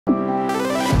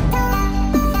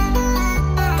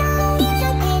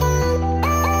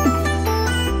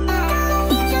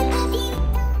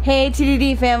Hey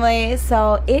TDD family,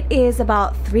 so it is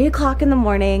about 3 o'clock in the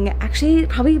morning, actually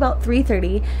probably about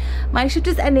 3:30. My shift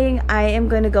is ending. I am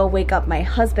going to go wake up my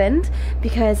husband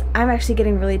because I'm actually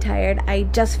getting really tired. I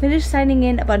just finished signing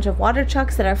in a bunch of water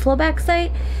trucks at our flowback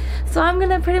site, so I'm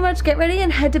gonna pretty much get ready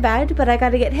and head to bed, but I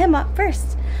gotta get him up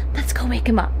first. Let's go wake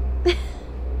him up.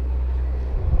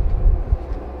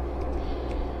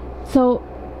 So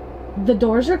the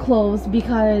doors are closed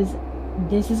because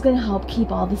this is going to help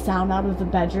keep all the sound out of the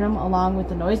bedroom, along with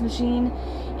the noise machine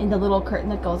and the little curtain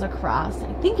that goes across.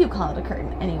 I think you call it a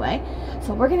curtain anyway.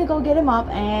 So we're going to go get him up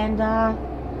and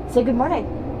say good morning.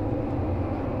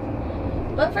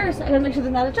 But first, I got to make sure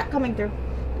there's not a truck coming through.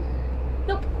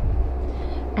 Nope.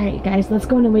 Alright guys, let's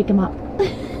go in and wake him up.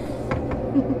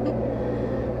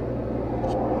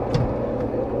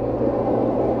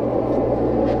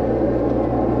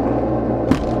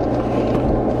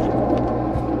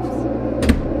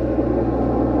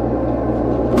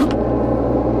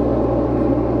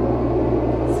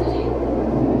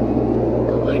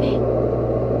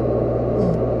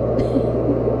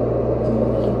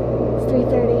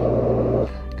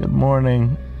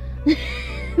 Morning.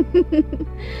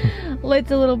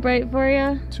 Light's a little bright for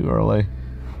you. Too early.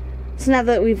 So now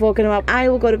that we've woken him up, I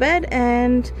will go to bed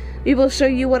and we will show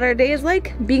you what our day is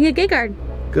like being a gay guard.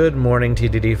 Good morning,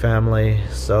 TDD family.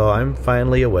 So I'm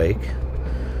finally awake,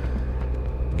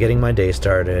 getting my day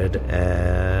started,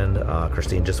 and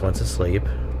Christine just went to sleep.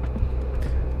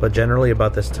 But generally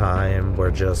about this time,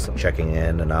 we're just checking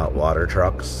in and out water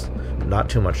trucks. Not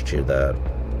too much to that.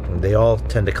 They all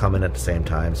tend to come in at the same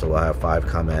time, so we'll have 5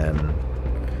 come in,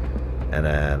 and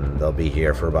then they'll be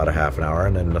here for about a half an hour,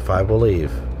 and then the 5 will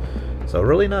leave. So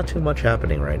really not too much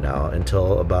happening right now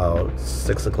until about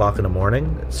 6 o'clock in the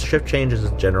morning. Shift changes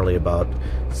is generally about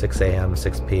 6 a.m.,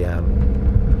 6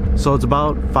 p.m. So it's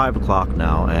about 5 o'clock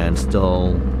now, and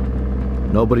still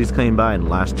nobody's came by in the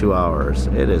last 2 hours.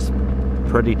 It is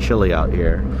pretty chilly out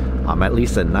here, at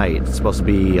least at night. It's supposed to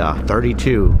be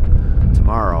 32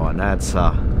 tomorrow, and that's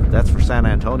for San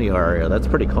Antonio area. That's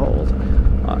pretty cold,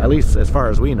 at least as far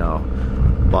as we know.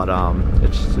 But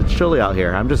it's chilly out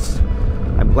here.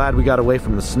 I'm glad we got away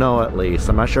from the snow at least.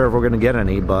 I'm not sure if we're gonna get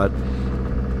any, but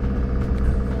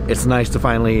it's nice to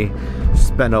finally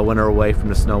spend a winter away from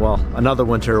the snow. Well, another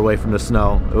winter away from the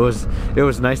snow. It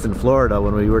was nice in Florida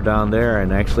when we were down there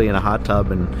and actually in a hot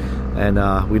tub, and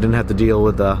we didn't have to deal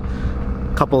with a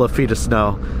couple of feet of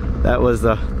snow. That was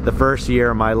the first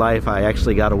year of my life I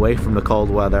actually got away from the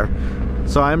cold weather.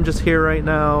 So I'm just here right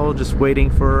now, just waiting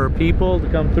for people to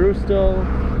come through still.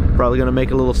 Probably gonna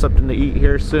make a little something to eat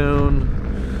here soon.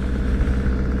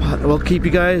 But we'll keep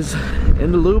you guys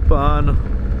in the loop on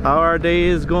how our day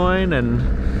is going and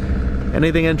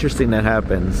anything interesting that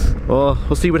happens. Well,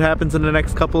 we'll see what happens in the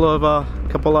next couple of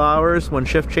hours when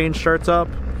shift change starts up.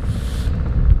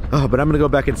 Oh, but I'm gonna go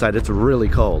back inside. It's really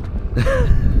cold.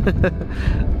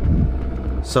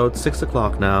 So it's 6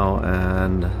 o'clock now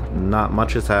and not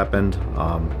much has happened.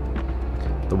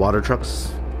 The water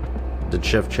trucks did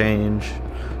shift change,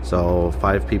 so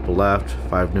 5 people left,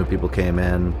 5 new people came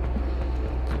in.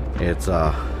 It's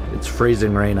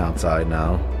freezing rain outside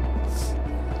now.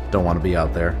 Don't want to be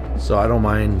out there, so I don't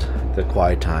mind the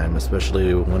quiet time,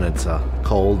 especially when it's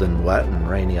cold and wet and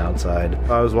rainy outside.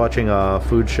 I was watching a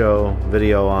food show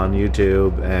video on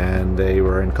YouTube, and they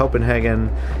were in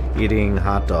Copenhagen eating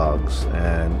hot dogs,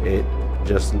 and it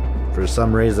just for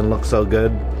some reason looked so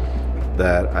good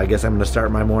that I guess I'm gonna start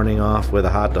my morning off with a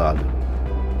hot dog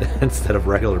instead of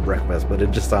regular breakfast, but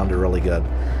it just sounded really good.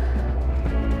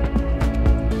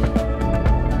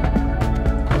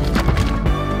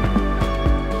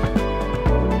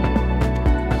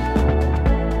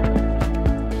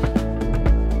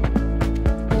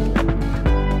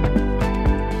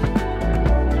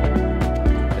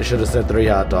 I should have said 3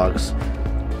 hot dogs.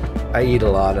 I eat a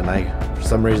lot and I, for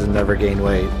some reason, never gain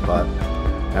weight, but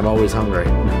I'm always hungry.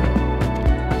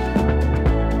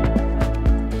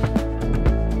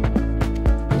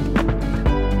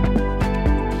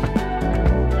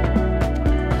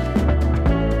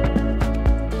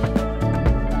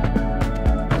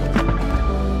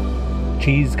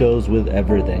 Cheese goes with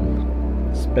everything,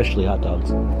 especially hot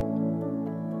dogs.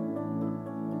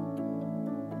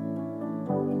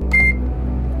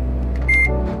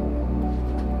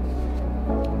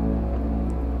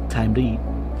 Time to eat.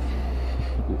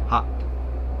 Ooh, hot.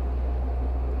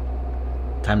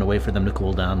 Time to wait for them to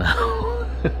cool down now.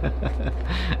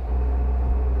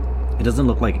 It doesn't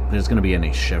look like there's going to be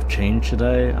any shift change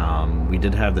today. We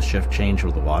did have the shift change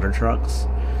with the water trucks.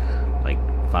 Like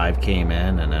 5 came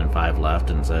in and then 5 left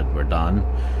and said we're done.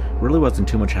 Really wasn't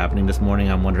too much happening this morning.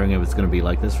 I'm wondering if it's going to be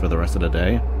like this for the rest of the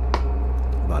day.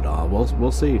 But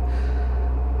we'll see.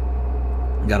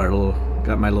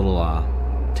 Got my little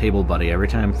table buddy. Every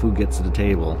time food gets to the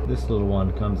table, this little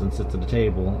one comes and sits at the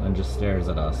table and just stares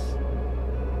at us.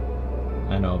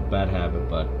 I know, bad habit,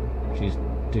 but she's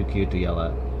too cute to yell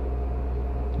at.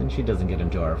 And she doesn't get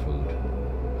into our food.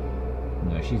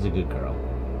 No, she's a good girl.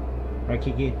 Right,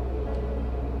 Kiki?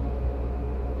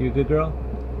 You a good girl?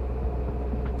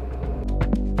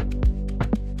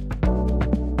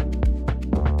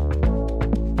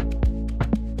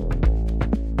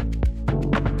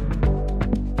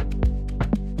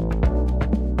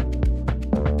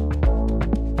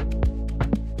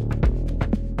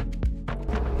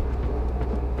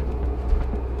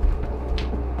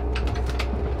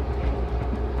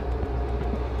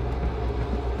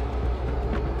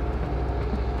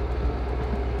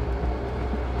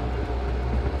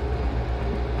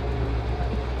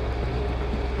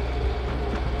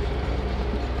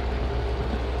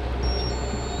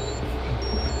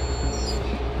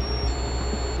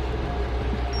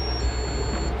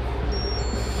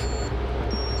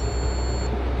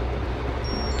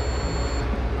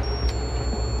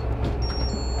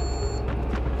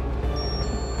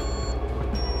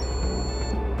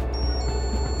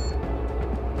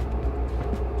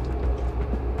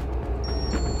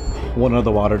 One of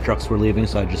the water trucks were leaving,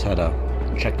 so I just had to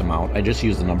check them out. I just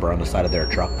used the number on the side of their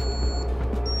truck.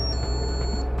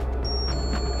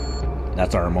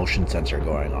 That's our motion sensor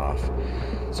going off.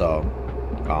 So,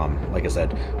 like I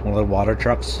said, one of the water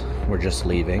trucks were just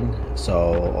leaving.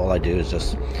 So all I do is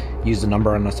just use the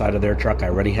number on the side of their truck. I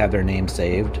already have their name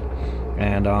saved,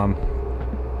 and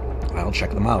I'll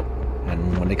check them out.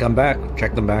 And when they come back,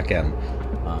 check them back in.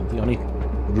 The only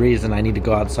reason I need to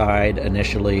go outside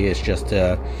initially is just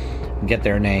to get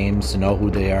their names, to know who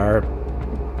they are,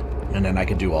 and then I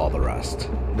can do all the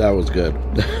rest. That was good.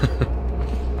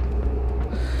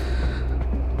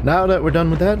 Now that we're done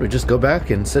with that, we just go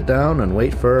back and sit down and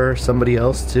wait for somebody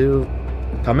else to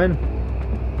come in.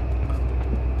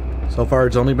 So far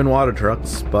it's only been water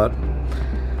trucks, but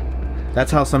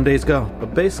that's how some days go.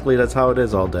 But basically that's how it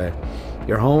is all day.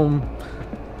 You're home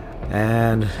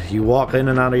and you walk in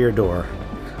and out of your door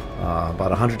about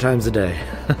 100 times a day.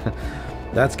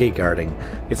 That's gate guarding.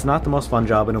 It's not the most fun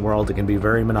job in the world. It can be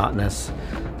very monotonous,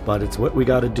 but it's what we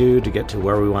got to do to get to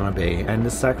where we want to be, and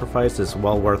this sacrifice is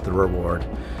well worth the reward.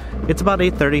 It's about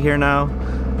 8:30 here now.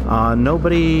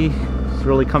 Nobody's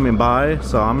really coming by,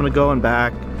 so I'm gonna go and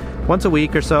back once a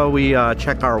week or so. We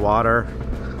check our water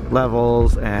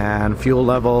levels and fuel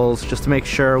levels just to make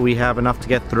sure we have enough to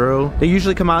get through. They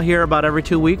usually come out here about every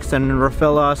 2 weeks and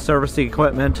refill us, service the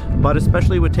equipment, but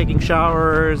especially with taking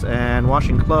showers and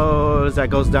washing clothes, that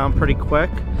goes down pretty quick.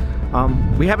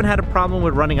 We haven't had a problem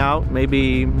with running out,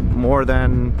 maybe more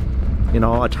than, you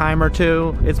know, a time or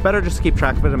two. It's better just to keep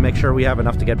track of it and make sure we have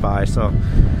enough to get by. So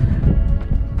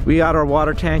we got our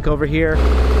water tank over here.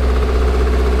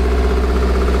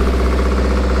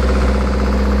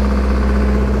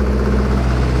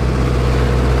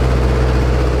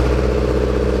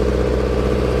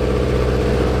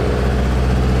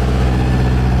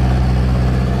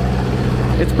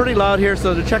 It's pretty loud here,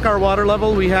 so to check our water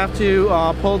level, we have to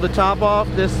pull the top off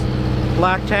this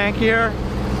black tank here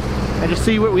and just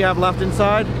see what we have left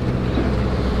inside.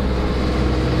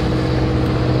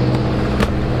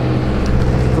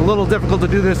 It's a little difficult to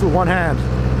do this with one hand.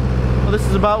 Well, this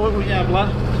is about what we have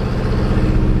left.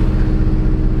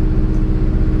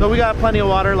 So we got plenty of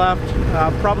water left.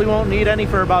 Probably won't need any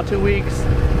for about 2 weeks.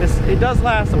 It does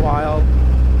last a while.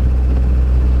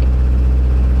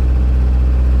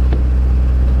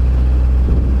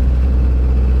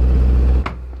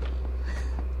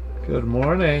 Good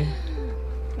morning.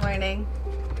 Morning.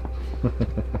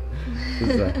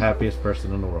 She's the happiest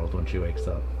person in the world when she wakes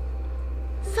up.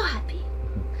 So happy.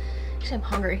 Actually, I'm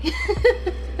hungry.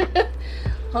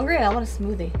 Hungry and I want a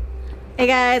smoothie. Hey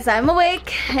guys, I'm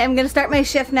awake. I'm gonna start my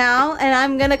shift now, and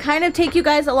I'm gonna kind of take you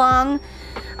guys along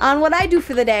on what I do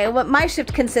for the day, what my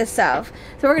shift consists of.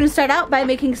 So we're gonna start out by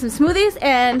making some smoothies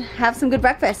and have some good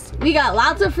breakfast. We got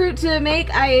lots of fruit to make.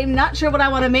 I'm not sure what I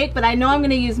want to make, but I know I'm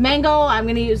gonna use mango, I'm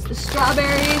gonna use the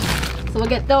strawberries, so we'll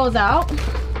get those out.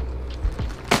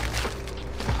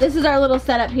 This is our little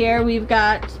setup here. We've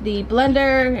got the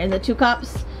blender and the 2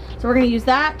 cups, so we're gonna use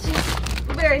that.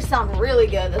 Blueberries sound really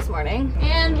good this morning.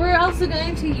 And we're also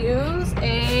going to use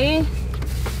a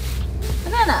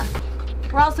banana.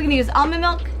 We're also gonna use almond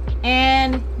milk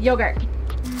and yogurt.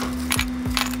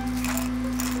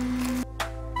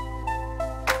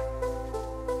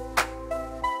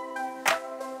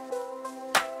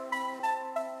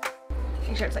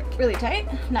 Make sure it's like really tight,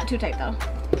 not too tight though.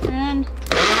 And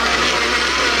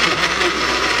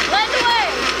blend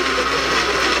away.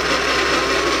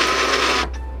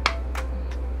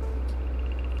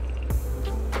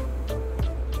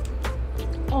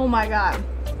 Oh my god.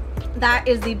 That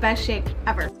is the best shake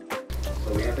ever.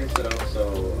 So we have things set up.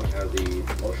 So I have the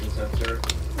motion sensor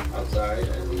outside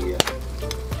and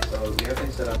so we have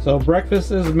things set up. So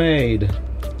breakfast is made.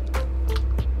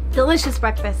 Delicious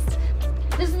breakfast.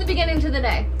 This is the beginning to the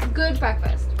day. Good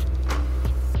breakfast.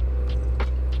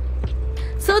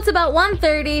 So it's about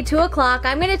 1:30, 2 o'clock.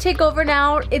 I'm gonna take over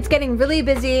now. It's getting really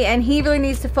busy and he really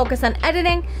needs to focus on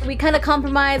editing. We kind of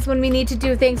compromise when we need to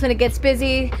do things when it gets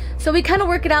busy. So we kind of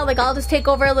work it out, like I'll just take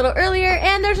over a little earlier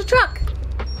and there's a truck.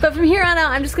 But from here on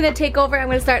out, I'm just gonna take over. I'm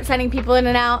gonna start sending people in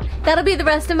and out. That'll be the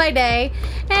rest of my day.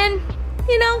 And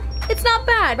you know, it's not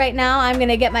bad. Right now, I'm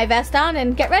gonna get my vest on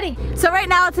and get ready. So right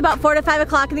now, it's about 4 to 5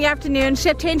 o'clock in the afternoon.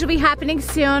 Shift change will be happening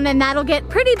soon, and that'll get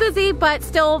pretty busy, but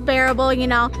still bearable, you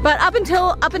know. But up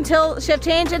until shift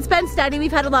change, it's been steady.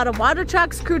 We've had a lot of water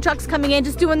trucks, crew trucks coming in,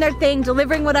 just doing their thing,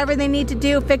 delivering whatever they need to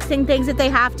do, fixing things that they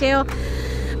have to.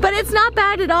 But it's not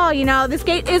bad at all, you know. This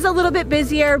gate is a little bit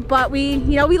busier, but we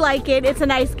like it. It's a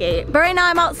nice gate. But right now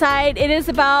I'm outside. It is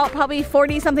about probably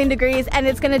 40 something degrees and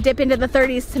it's gonna dip into the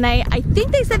 30s tonight. I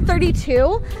think they said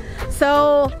 32.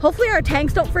 So hopefully our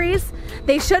tanks don't freeze.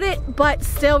 They shouldn't, but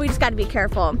still we just gotta be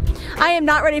careful. I am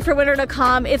not ready for winter to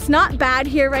come. It's not bad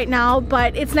here right now,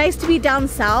 but it's nice to be down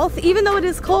south. Even though it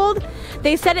is cold,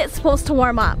 they said it's supposed to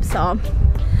warm up. So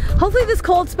hopefully this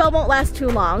cold spell won't last too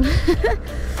long.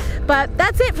 But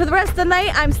that's it for the rest of the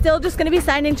night. I'm still just gonna be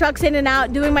signing trucks in and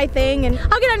out, doing my thing, and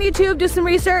I'll get on YouTube, do some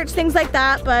research, things like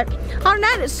that. But other than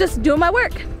that, it's just doing my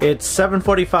work. It's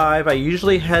 7:45. I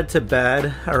usually head to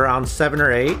bed around 7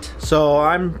 or 8. So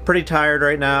I'm pretty tired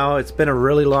right now. It's been a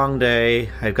really long day.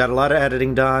 I've got a lot of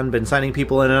editing done, been signing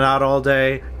people in and out all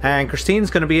day. And Christine's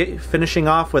gonna be finishing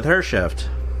off with her shift.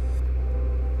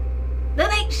 The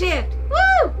night shift,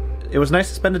 woo! It was nice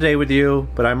to spend a day with you,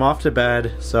 but I'm off to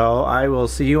bed, so I will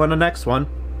see you on the next one.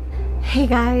 Hey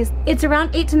guys, it's around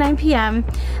 8 to 9 p.m.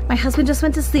 My husband just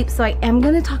went to sleep, so I am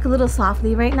gonna talk a little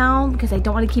softly right now because I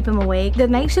don't want to keep him awake. The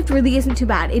night shift really isn't too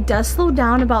bad. It does slow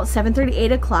down about 7:30,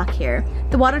 8 o'clock here.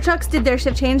 The water trucks did their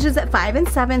shift changes at 5 and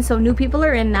 7, so new people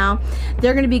are in now.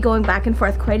 They're gonna be going back and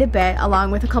forth quite a bit,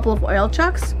 along with a couple of oil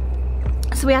trucks.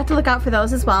 So we have to look out for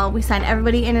those as well. We sign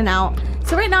everybody in and out.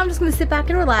 So right now I'm just gonna sit back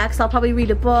and relax. I'll probably read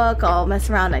a book, I'll mess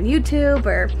around on YouTube,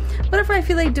 or whatever I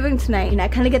feel like doing tonight. And I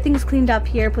kind of get things cleaned up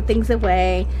here, put things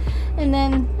away. And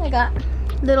then I got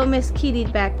little Miss Kitty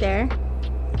back there.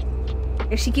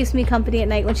 She keeps me company at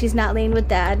night when she's not laying with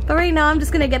Dad. But right now I'm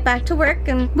just gonna get back to work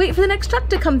and wait for the next truck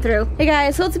to come through. Hey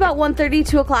guys, so it's about 1:30,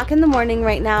 2 o'clock in the morning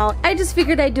right now. I just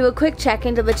figured I'd do a quick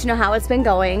check-in to let you know how it's been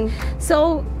going.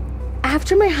 So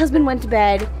after my husband went to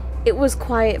bed, it was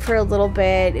quiet for a little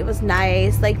bit. It was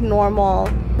nice, like normal.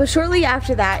 But shortly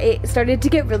after that, it started to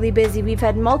get really busy. We've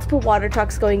had multiple water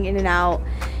trucks going in and out.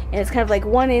 And it's kind of like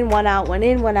one in, one out, one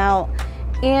in, one out.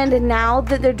 And now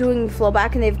that they're doing flow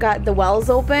back and they've got the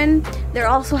wells open, they're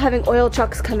also having oil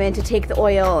trucks come in to take the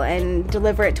oil and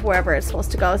deliver it to wherever it's supposed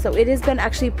to go. So it has been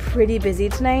actually pretty busy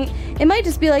tonight. It might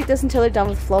just be like this until they're done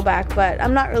with flow back, but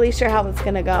I'm not really sure how it's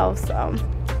gonna go, so.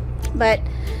 But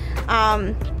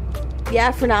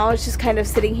yeah, for now it's just kind of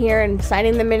sitting here and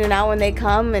signing them in and out when they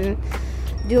come and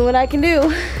doing what I can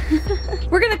do.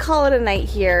 We're gonna call it a night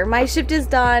here. My shift is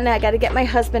done. I gotta get my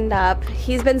husband up.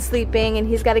 He's been sleeping and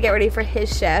he's gotta get ready for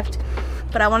his shift.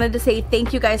 But I wanted to say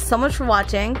thank you guys so much for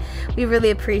watching. We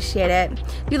really appreciate it.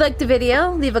 If you liked the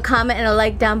video, leave a comment and a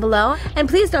like down below. And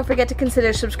please don't forget to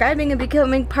consider subscribing and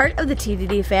becoming part of the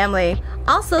TDD family.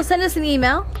 Also, send us an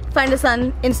email. Find us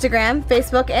on Instagram,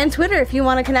 Facebook, and Twitter if you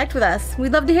want to connect with us.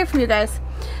 We'd love to hear from you guys.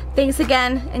 Thanks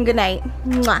again, and good night.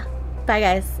 Mwah. Bye,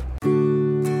 guys.